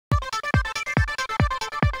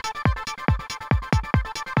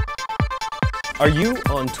Are you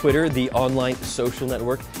on Twitter, the online social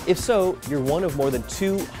network? If so, you're one of more than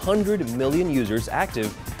 200 million users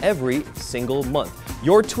active every single month.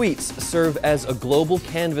 Your tweets serve as a global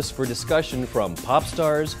canvas for discussion from pop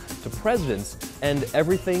stars to presidents and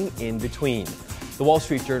everything in between. The Wall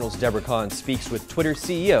Street Journal's Deborah Kahn speaks with Twitter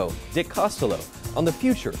CEO Dick Costolo on the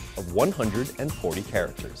future of 140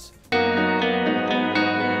 characters.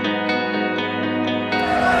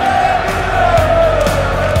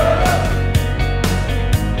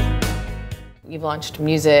 You've launched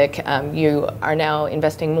music, you are now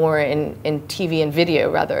investing more in TV and video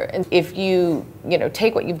rather. And if you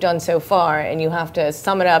take what you've done so far and you have to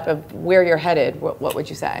sum it up of where you're headed, what would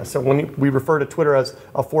you say? So when we refer to Twitter as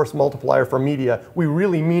a force multiplier for media, we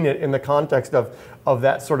really mean it in the context of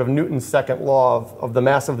that sort of Newton's second law of the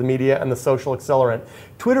mass of the media and the social accelerant.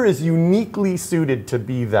 Twitter is uniquely suited to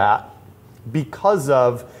be that because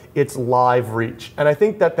of its live reach. And I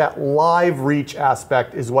think that live reach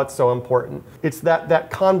aspect is what's so important. It's that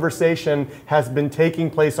conversation has been taking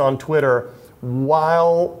place on Twitter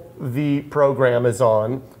while the program is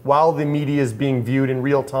on, while the media is being viewed in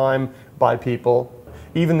real time by people.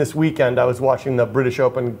 Even this weekend, I was watching the British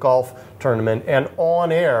Open golf tournament, and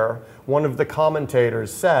on air, one of the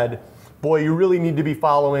commentators said, "Boy, you really need to be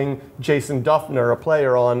following Jason Duffner, a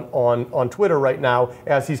player on Twitter right now,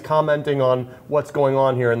 as he's commenting on what's going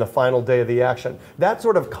on here in the final day of the action." That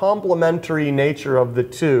sort of complementary nature of the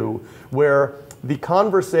two, where the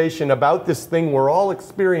conversation about this thing we're all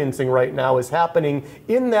experiencing right now is happening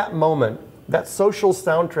in that moment, that social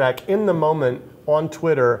soundtrack in the moment on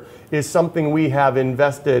Twitter, is something we have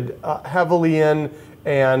invested heavily in,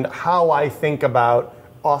 and how I think about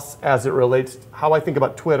us as it relates, how I think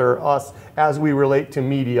about Twitter, us as we relate to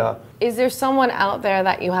media. Is there someone out there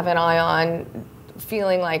that you have an eye on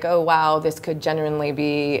feeling like, oh wow, this could genuinely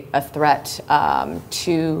be a threat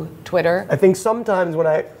to Twitter? I think sometimes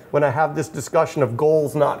when I have this discussion of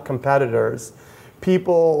goals, not competitors,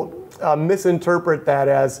 people misinterpret that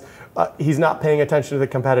as he's not paying attention to the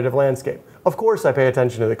competitive landscape. Of course I pay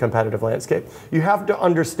attention to the competitive landscape. You have to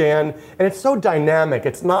understand, and it's so dynamic,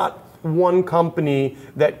 it's not one company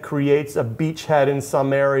that creates a beachhead in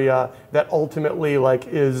some area that ultimately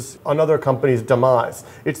is another company's demise.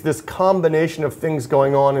 It's this combination of things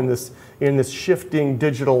going on in this shifting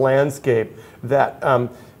digital landscape that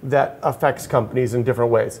affects companies in different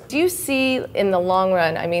ways. Do you see in the long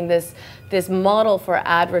run, I mean, this model for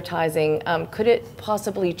advertising, could it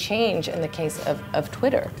possibly change in the case of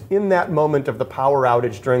Twitter? In that moment of the power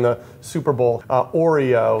outage during the Super Bowl,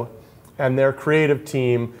 Oreo and their creative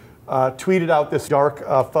team tweeted out this dark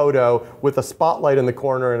photo with a spotlight in the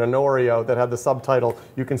corner and an Oreo that had the subtitle,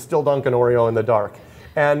 "You can still dunk an Oreo in the dark."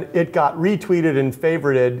 And it got retweeted and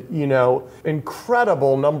favorited,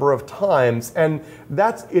 incredible number of times. And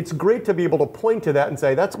it's great to be able to point to that and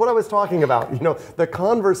say, that's what I was talking about. The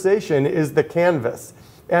conversation is the canvas.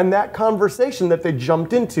 And that conversation that they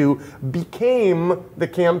jumped into became the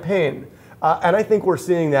campaign. And I think we're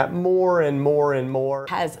seeing that more and more and more.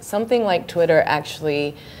 Has something like Twitter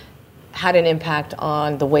actually had an impact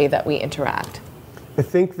on the way that we interact? I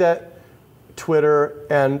think that Twitter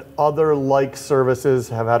and other like services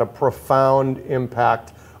have had a profound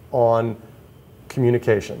impact on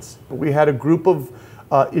communications. We had a group of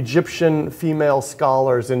Egyptian female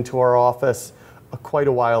scholars into our office quite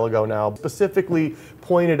a while ago now, specifically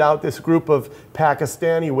pointed out this group of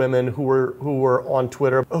Pakistani women who were on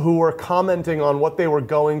Twitter, who were commenting on what they were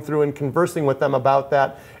going through and conversing with them about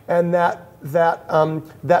that, and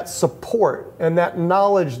that support and that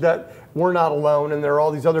knowledge that we're not alone and there are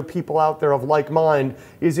all these other people out there of like mind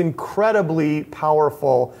is incredibly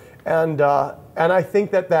powerful. And I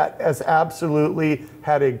think that has absolutely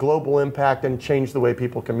had a global impact and changed the way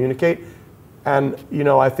people communicate. And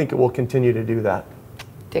I think it will continue to do that.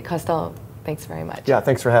 Dick Costolo, thanks very much. Yeah,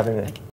 thanks for having me.